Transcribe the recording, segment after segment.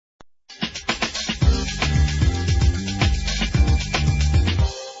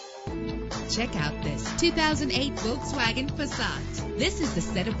Check out this 2008 Volkswagen Passat. This is the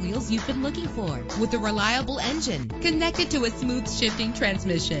set of wheels you've been looking for, with a reliable engine connected to a smooth shifting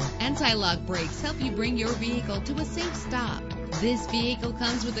transmission. Anti-lock brakes help you bring your vehicle to a safe stop. This vehicle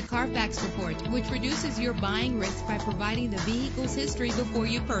comes with a Carfax report, which reduces your buying risk by providing the vehicle's history before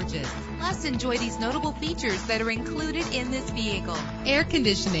you purchase. Plus, enjoy these notable features that are included in this vehicle: air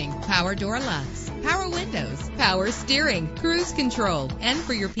conditioning, power door locks, power windows, power steering, cruise control. And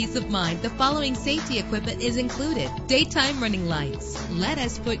for your peace of mind, the following safety equipment is included: daytime running lights. Let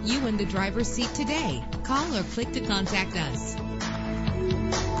us put you in the driver's seat today. Call or click to contact us.